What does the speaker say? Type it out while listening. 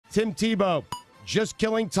Tim Tebow, just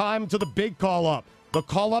killing time to the big call up. The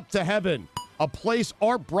call up to heaven. A place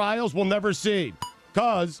Art Briles will never see.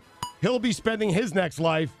 Because he'll be spending his next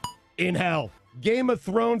life in hell. Game of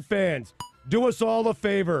Thrones fans, do us all a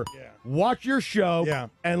favor. Yeah. Watch your show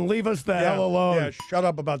and leave us the hell alone. Yeah, shut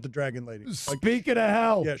up about the dragon lady. Speaking of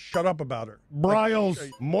hell. Yeah, shut up about her. Briles,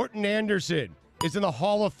 Morton Anderson is in the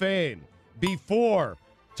Hall of Fame before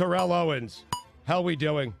Terrell Owens. How we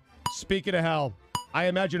doing? Speaking of hell, I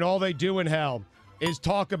imagine all they do in hell is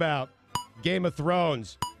talk about Game of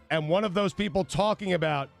Thrones. And one of those people talking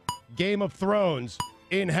about Game of Thrones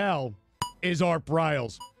in hell is Art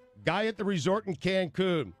Briles. Guy at the resort in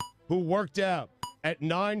Cancun who worked out at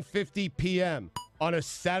 9:50 p.m. on a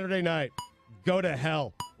Saturday night. Go to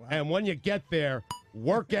hell. Wow. And when you get there,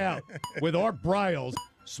 work out with Art Briles,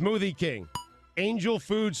 Smoothie King, Angel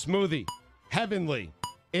Food Smoothie, Heavenly.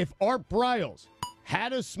 If Art Briles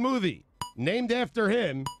had a smoothie named after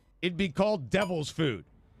him, it'd be called Devil's Food.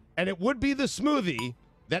 And it would be the smoothie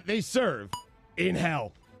that they serve in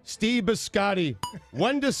hell. Steve Biscotti,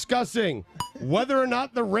 when discussing whether or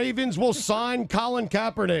not the Ravens will sign Colin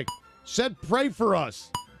Kaepernick, said, pray for us.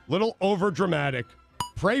 Little overdramatic.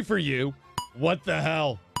 Pray for you. What the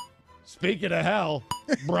hell? Speaking of hell,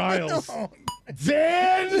 Briles.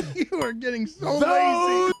 Dan! You are getting so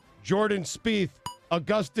lazy. Jordan Spieth,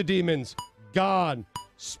 Augusta Demons, gone.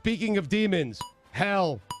 Speaking of demons,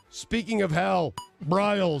 hell. Speaking of hell,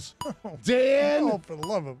 Briles. Dan! Oh, for the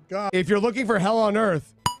love of God. If you're looking for hell on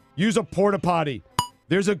earth, use a porta potty.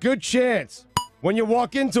 There's a good chance when you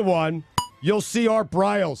walk into one, you'll see Art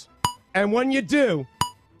Briles. And when you do,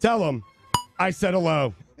 tell him I said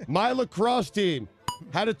hello. My lacrosse team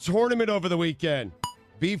had a tournament over the weekend.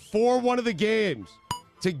 Before one of the games,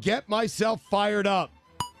 to get myself fired up,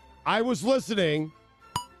 I was listening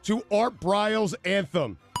to Art Briles'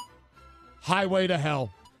 anthem, Highway to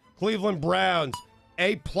Hell. Cleveland Browns,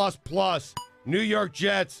 A++. New York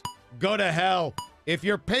Jets, go to hell. If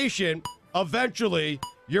you're patient, eventually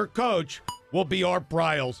your coach will be Art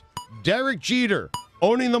Briles. Derek Jeter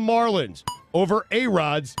owning the Marlins over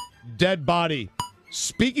A-Rod's dead body.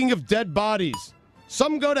 Speaking of dead bodies,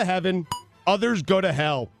 some go to heaven, others go to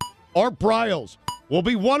hell. Art Briles will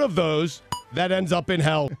be one of those that ends up in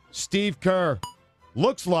hell. Steve Kerr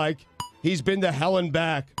looks like he's been to hell and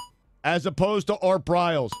back, as opposed to Art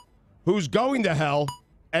Briles, who's going to hell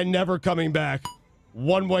and never coming back.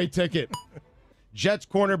 One-way ticket. Jets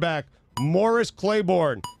cornerback Morris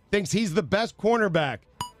Claiborne thinks he's the best cornerback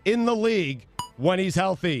in the league when he's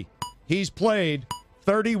healthy. He's played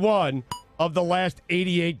 31 of the last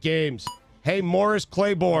 88 games. Hey, Morris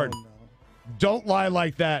Claiborne, don't lie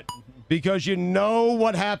like that, because you know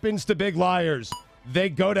what happens to big liars. They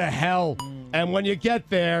go to hell. And when you get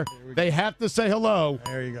there, they have to say hello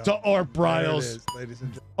to Art Briles.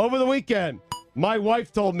 Over the weekend, my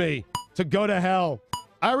wife told me to go to hell.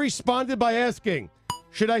 I responded by asking,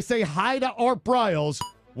 should I say hi to Art Briles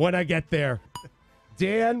when I get there?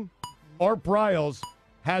 Dan, Art Briles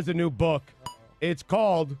has a new book. It's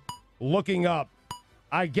called Looking Up.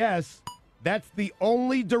 I guess that's the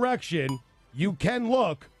only direction you can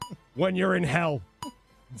look when you're in hell.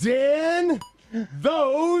 Dan,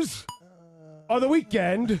 those are the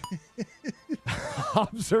weekend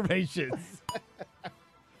observations.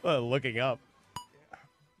 Looking Up.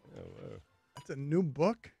 That's a new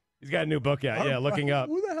book? He's got a new book out. Yeah, Looking Up.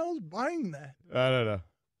 Who the hell's buying that? I don't know.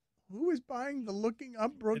 Who is buying the Looking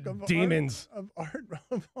Up book of demons Art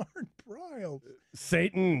Briles?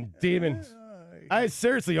 Satan, demons.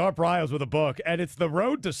 Seriously, Art Briles with a book, and it's The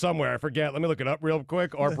Road to Somewhere. I forget. Let me look it up real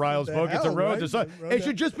quick. Art Briles' book. It's a road to somewhere. It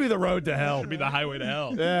should just be The Road to Hell. It should be the Highway to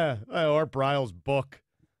Hell. Yeah, Art Briles' book.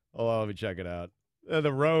 Oh, let me check it out.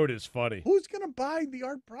 The Road is funny. Who's gonna buy the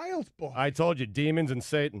Art Briles book? I told you, demons and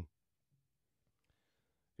Satan.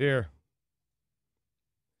 Here.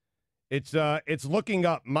 It's Looking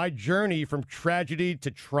Up, my journey from tragedy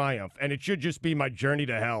to triumph, and it should just be my journey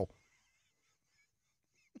to hell.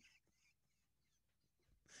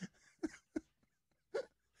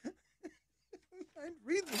 I'd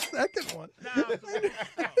read the second one.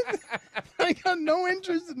 I got no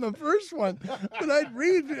interest in the first one, but I'd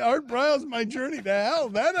read Art Briles' My Journey to Hell.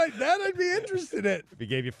 That I'd be interested in. If he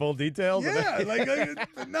gave you full details? Yeah, like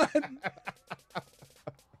not.